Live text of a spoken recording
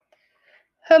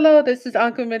Hello, this is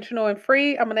Unconventional and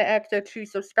Free. I'm going to ask that you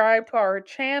subscribe to our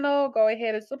channel. Go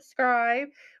ahead and subscribe,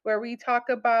 where we talk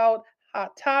about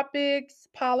hot topics,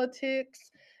 politics,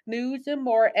 news, and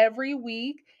more every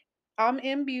week. I'm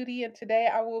in Beauty, and today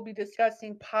I will be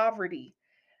discussing poverty.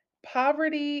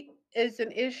 Poverty is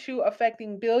an issue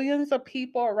affecting billions of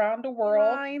people around the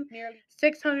world. Nearly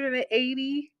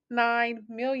 689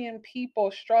 million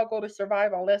people struggle to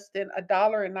survive on less than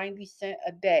 $1.90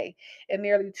 a day, and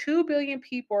nearly 2 billion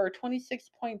people, or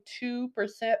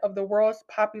 26.2% of the world's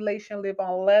population, live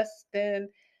on less than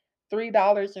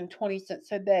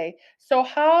 $3.20 a day. So,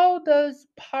 how does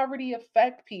poverty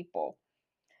affect people?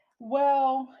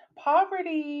 Well,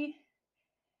 poverty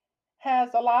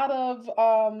has a lot of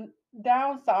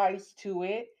downsides to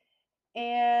it,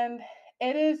 and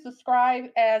it is described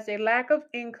as a lack of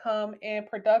income and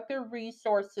productive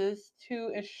resources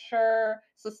to ensure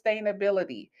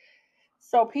sustainability.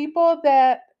 So, people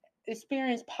that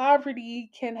experience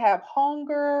poverty can have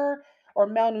hunger or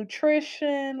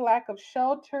malnutrition, lack of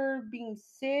shelter, being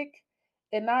sick,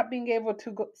 and not being able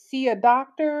to see a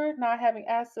doctor, not having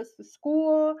access to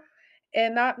school,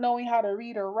 and not knowing how to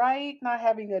read or write, not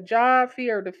having a job,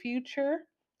 fear of the future,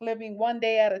 living one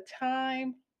day at a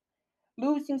time,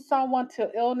 losing someone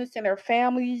to illness in their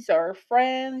families or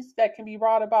friends that can be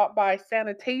brought about by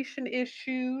sanitation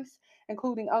issues,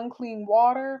 including unclean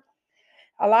water.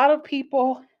 A lot of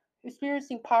people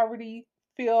experiencing poverty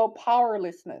feel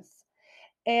powerlessness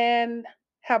and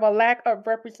have a lack of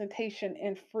representation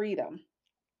and freedom.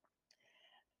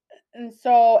 And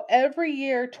so every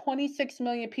year, 26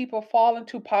 million people fall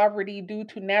into poverty due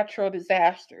to natural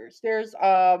disasters. There's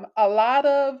a lot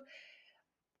of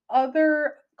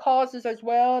other causes as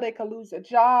well. They could lose a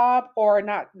job or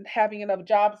not having enough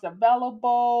jobs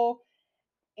available.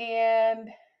 And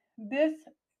this,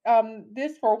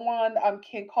 this for one,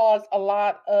 can cause a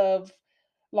lot of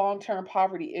long-term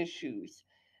poverty issues.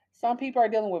 Some people are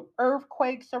dealing with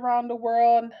earthquakes around the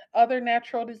world, other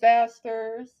natural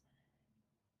disasters,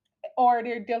 or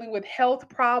they're dealing with health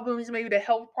problems. Maybe the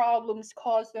health problems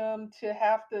cause them to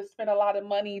have to spend a lot of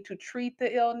money to treat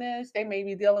the illness. They may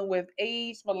be dealing with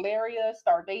AIDS, malaria,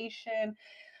 starvation,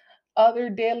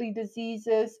 other deadly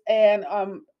diseases. And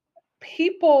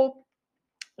people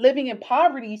living in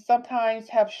poverty sometimes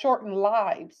have shortened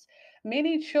lives.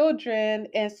 Many children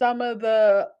in some of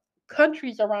the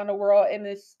countries around the world in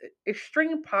this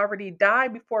extreme poverty die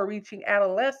before reaching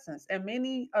adolescence, and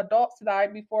many adults die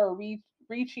before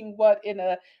reaching what in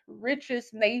the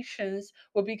richest nations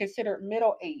would be considered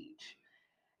middle age.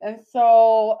 And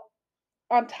so,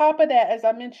 on top of that, as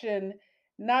I mentioned,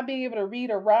 not being able to read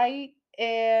or write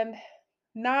and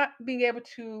not being able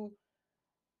to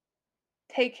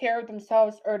take care of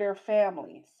themselves or their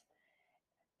families.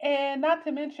 And not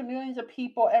to mention, millions of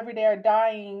people every day are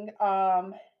dying.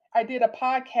 I did a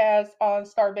podcast on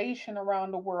starvation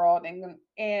around the world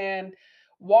and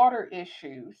water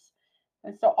issues,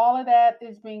 and so all of that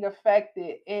is being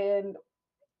affected, and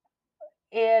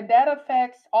all of that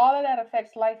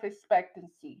affects life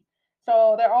expectancy.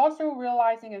 So they're also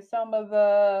realizing in some of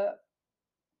the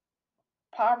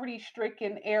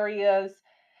poverty-stricken areas,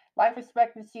 life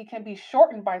expectancy can be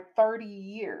shortened by 30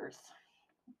 years.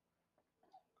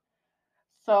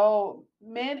 So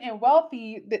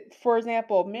for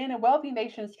example, men in wealthy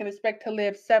nations can expect to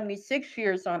live 76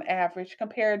 years on average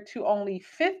compared to only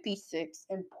 56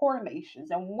 in poor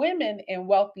nations. And women in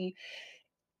wealthy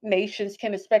nations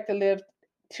can expect to live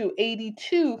to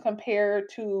 82 compared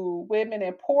to women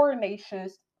in poor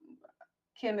nations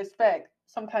can expect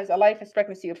sometimes a life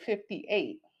expectancy of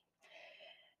 58.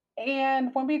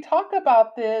 And when we talk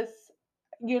about this,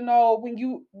 when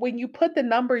you put the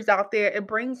numbers out there, it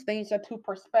brings things into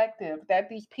perspective that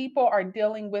these people are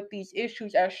dealing with these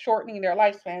issues as shortening their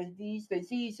lifespans, these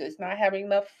diseases, not having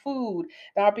enough food,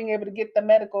 not being able to get the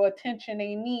medical attention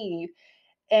they need.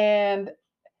 And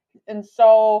and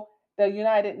so the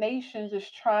United Nations is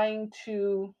trying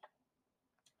to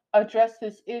address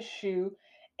this issue,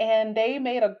 and they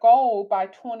made a goal by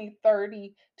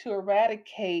 2030 to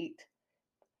eradicate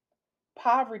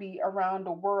poverty around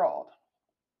the world.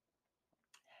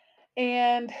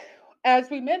 And as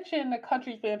we mentioned, the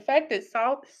countries being affected,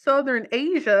 Southern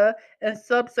Asia and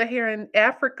Sub-Saharan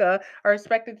Africa are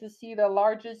expected to see the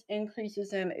largest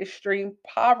increases in extreme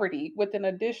poverty, with an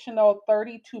additional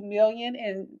 32 million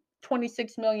and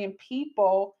 26 million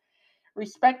people,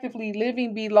 respectively,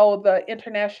 living below the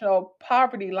international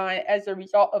poverty line as a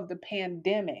result of the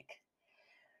pandemic.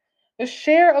 The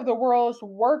share of the world's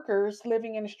workers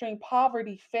living in extreme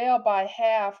poverty fell by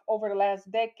half over the last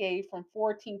decade, from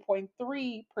 14.3%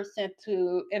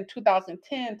 in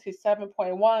 2010 to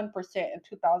 7.1% in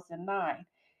 2009.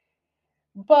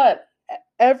 But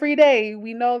every day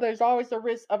we know there's always a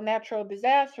risk of natural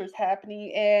disasters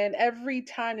happening, and every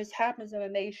time this happens in a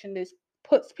nation, this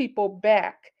puts people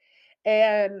back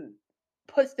and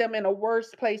puts them in a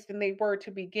worse place than they were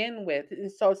to begin with.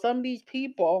 And so some of these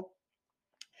people,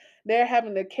 they're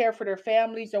having to care for their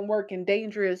families and work in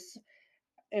dangerous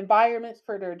environments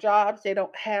for their jobs. They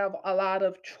don't have a lot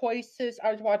of choices.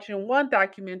 I was watching one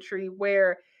documentary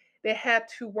where they had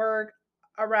to work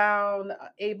around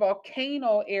a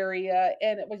volcano area,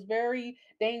 and it was very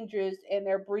dangerous, and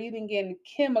they're breathing in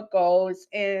chemicals,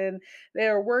 and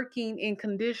they're working in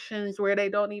conditions where they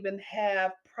don't even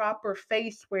have proper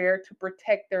face wear to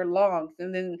protect their lungs.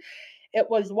 And then it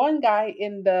was one guy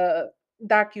in the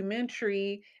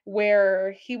documentary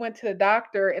where he went to the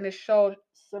doctor and it showed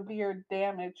severe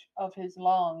damage of his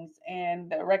lungs,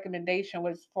 and the recommendation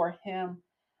was for him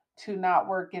to not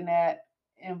work in that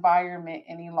environment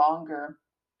any longer.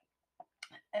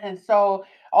 And so,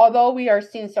 although we are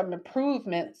seeing some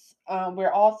improvements,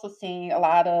 we're also seeing a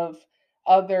lot of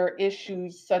other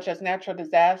issues such as natural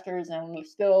disasters, and we're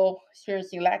still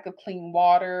experiencing lack of clean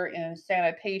water and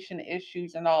sanitation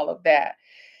issues and all of that.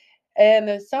 And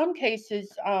in some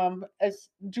cases, as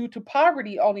due to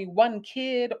poverty, only one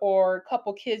kid or a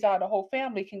couple kids out of the whole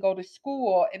family can go to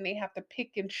school, and they have to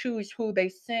pick and choose who they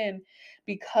send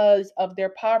because of their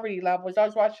poverty levels. I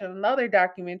was watching another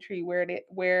documentary where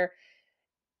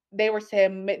they were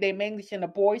saying they mainly send the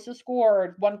boys to school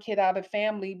or one kid out of the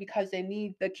family because they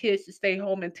need the kids to stay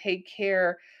home and take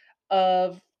care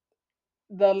of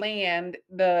the land,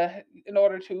 the in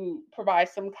order to provide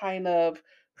some kind of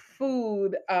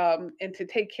food, and to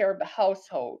take care of the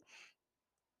household.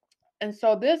 And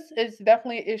so this is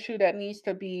definitely an issue that needs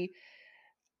to be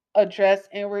addressed,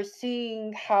 and we're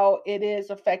seeing how it is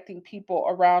affecting people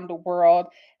around the world.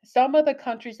 Some of the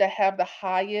countries that have the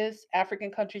highest,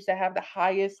 African countries that have the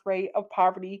highest rate of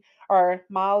poverty are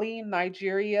Mali,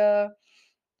 Nigeria,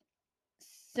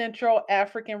 Central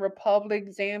African Republic,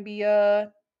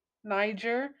 Zambia,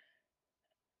 Niger,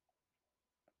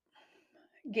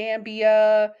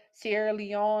 Gambia, Sierra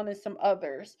Leone, and some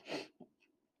others.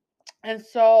 And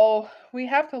so we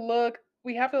have to look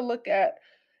at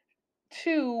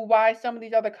too why some of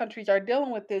these other countries are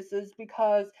dealing with this is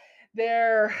because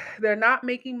they're not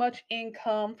making much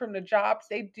income from the jobs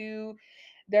they do.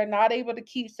 They're not able to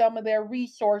keep some of their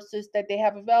resources that they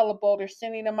have available. They're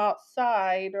sending them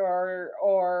outside,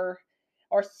 or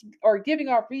giving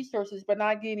out resources but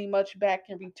not getting much back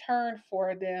in return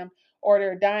for them, or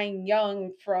they're dying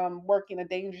young from working the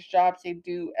dangerous jobs they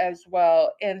do as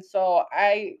well. And so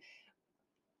I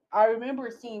remember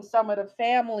seeing some of the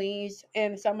families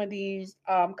in some of these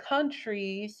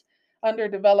countries,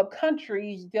 underdeveloped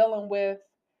countries, dealing with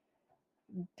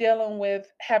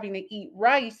having to eat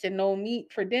rice and no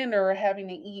meat for dinner, or having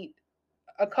to eat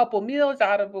a couple meals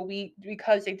out of a week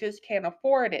because they just can't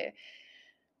afford it.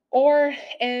 Or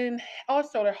and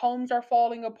also their homes are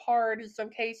falling apart in some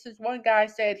cases. One guy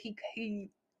said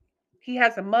he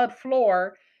has a mud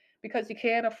floor because he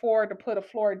can't afford to put a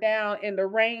floor down, and the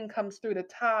rain comes through the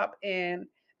top and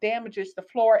damages the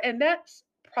floor. And that's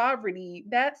poverty.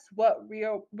 That's what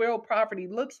real poverty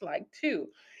looks like too.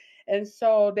 And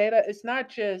so data it's not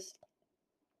just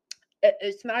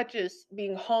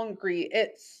being hungry.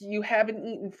 It's you haven't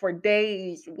eaten for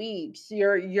days, weeks.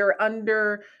 You're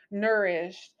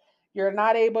undernourished. You're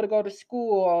not able to go to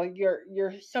school.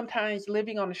 You're sometimes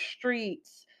living on the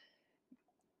streets,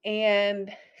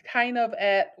 and kind of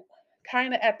at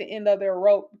kind of at the end of their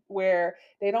rope where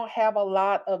they don't have a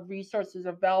lot of resources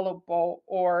available,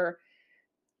 or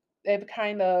they've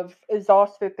kind of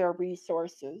exhausted their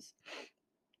resources.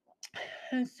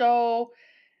 And so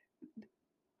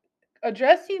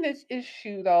addressing this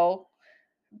issue though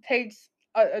takes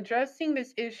addressing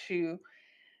this issue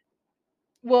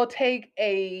will take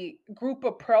a group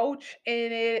approach,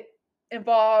 and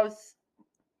involves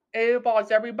it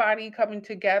involves everybody coming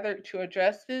together to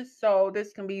address this. So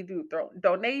this can be through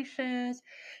donations,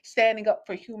 standing up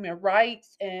for human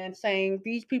rights, and saying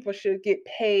these people should get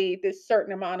paid this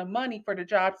certain amount of money for the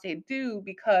jobs they do,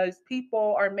 because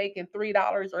people are making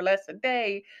 $3 or less a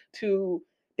day to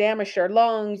damage their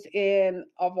lungs in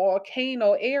a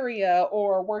volcano area,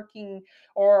 or working,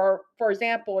 or for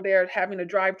example, they're having to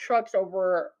drive trucks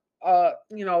over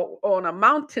on a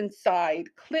mountainside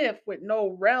cliff with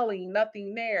no railing,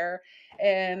 nothing there,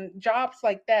 and jobs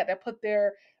like that put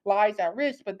their lives at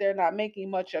risk, but they're not making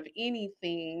much of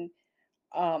anything.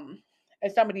 Um,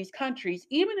 in some of these countries,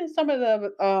 even in some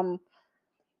of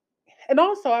and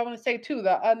also I want to say too,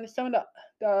 some of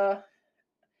the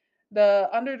the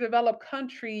underdeveloped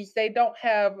countries, they don't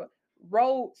have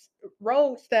roads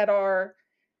roads that are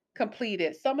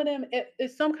completed. Some of them,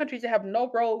 some countries that have no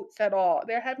roads at all.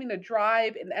 They're having to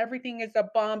drive, and everything is a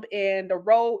bump. And the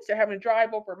roads, they're having to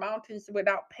drive over mountains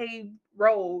without paved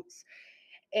roads,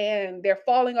 and they're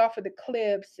falling off of the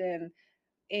cliffs, and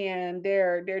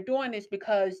they're doing this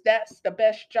because that's the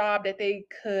best job that they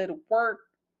could work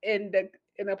in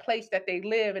a place that they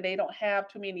live, and they don't have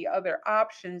too many other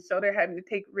options, so they're having to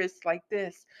take risks like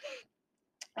this.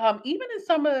 Even in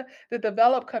some of the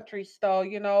developed countries,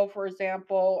 though, for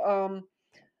example,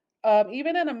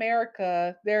 even in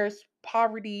America, there's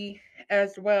poverty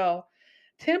as well.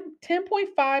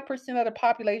 10.5% of the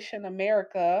population in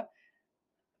America,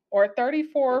 or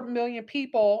 34 million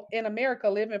people in America,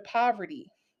 live in poverty.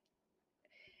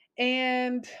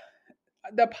 And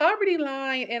the poverty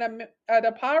line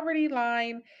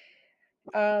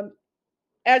um,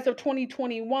 as of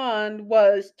 2021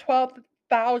 was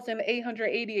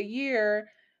 12,880 a year,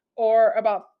 or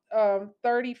about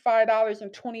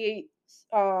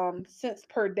 $35.28 cents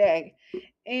per day.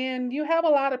 And you have a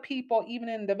lot of people, even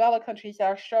in developed countries, that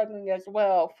are struggling as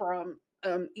well from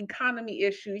economy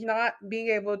issues, not being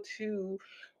able to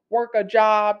work a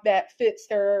job that fits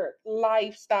their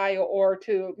lifestyle, or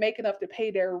to make enough to pay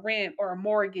their rent or a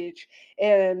mortgage.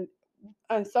 And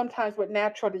sometimes with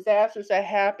natural disasters that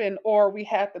happen, or we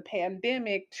had the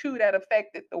pandemic too that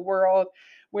affected the world,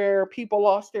 where people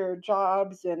lost their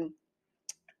jobs and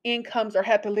incomes, or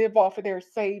had to live off of their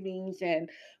savings, and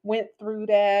went through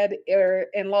that,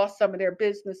 and lost some of their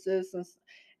businesses,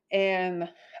 and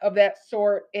of that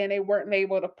sort, and they weren't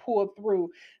able to pull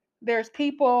through. There's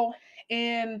people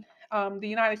in the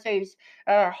United States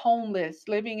that are homeless,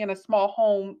 living in a small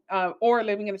home, or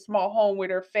living in a small home where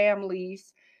their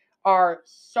families are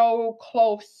so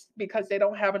close because they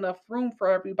don't have enough room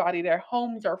for everybody. Their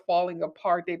homes are falling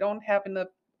apart. They don't have enough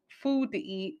food to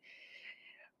eat,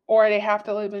 or they have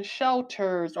to live in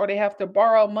shelters, or they have to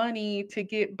borrow money to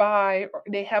get by, or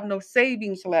they have no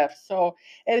savings left. So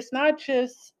it's not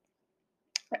just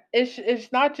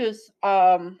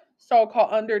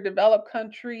so-called underdeveloped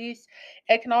countries.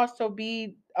 It can also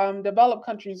be developed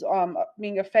countries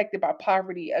being affected by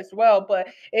poverty as well. But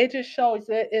it just shows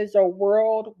it is a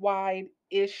worldwide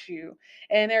issue,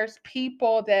 and there's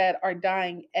people that are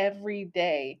dying every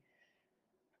day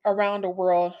around the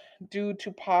world due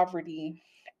to poverty.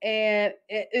 And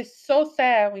it's so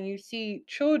sad when you see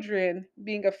children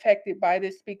being affected by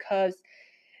this, because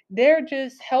they're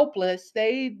just helpless.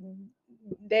 They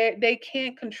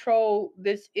can't control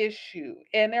this issue,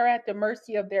 and they're at the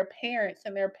mercy of their parents,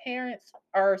 and their parents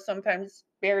are sometimes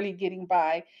barely getting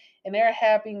by, and they're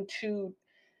having to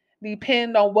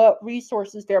depend on what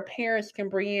resources their parents can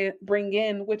bring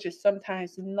in, which is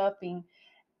sometimes nothing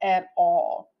at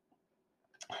all.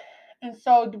 And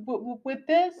so with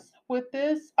this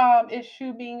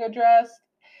issue being addressed,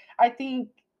 I think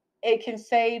it can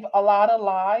save a lot of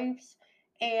lives,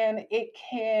 and it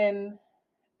can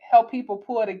help people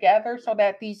pull together so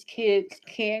that these kids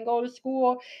can go to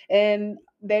school, and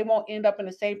they won't end up in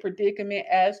the same predicament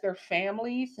as their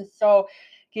families. And so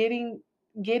getting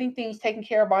getting things taken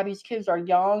care of while these kids are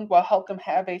young will help them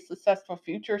have a successful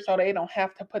future, so they don't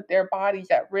have to put their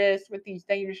bodies at risk with these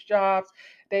dangerous jobs.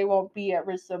 They won't be at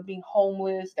risk of being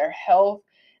homeless, their health,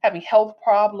 having health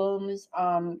problems.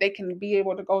 They can be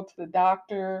able to go to the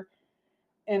doctor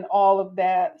and all of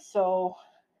that. So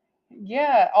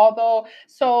yeah, although,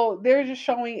 so they're just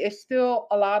showing it's still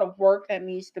a lot of work that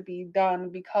needs to be done,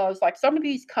 because like some of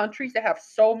these countries that have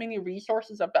so many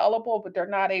resources available, but they're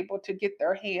not able to get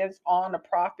their hands on a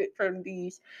profit from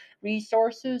these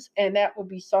resources. And that would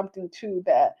be something too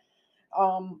that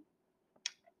um,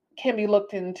 can be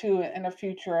looked into in the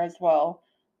future as well.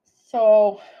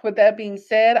 So with that being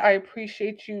said, I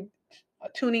appreciate you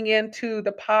tuning in to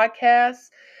the podcast.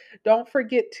 Don't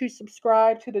forget to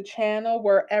subscribe to the channel,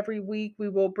 where every week we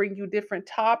will bring you different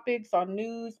topics on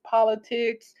news,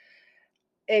 politics,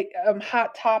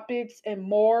 hot topics, and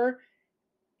more.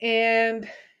 And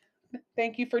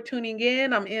thank you for tuning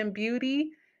in. I'm in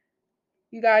Beauty.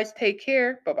 You guys take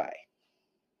care. Bye bye.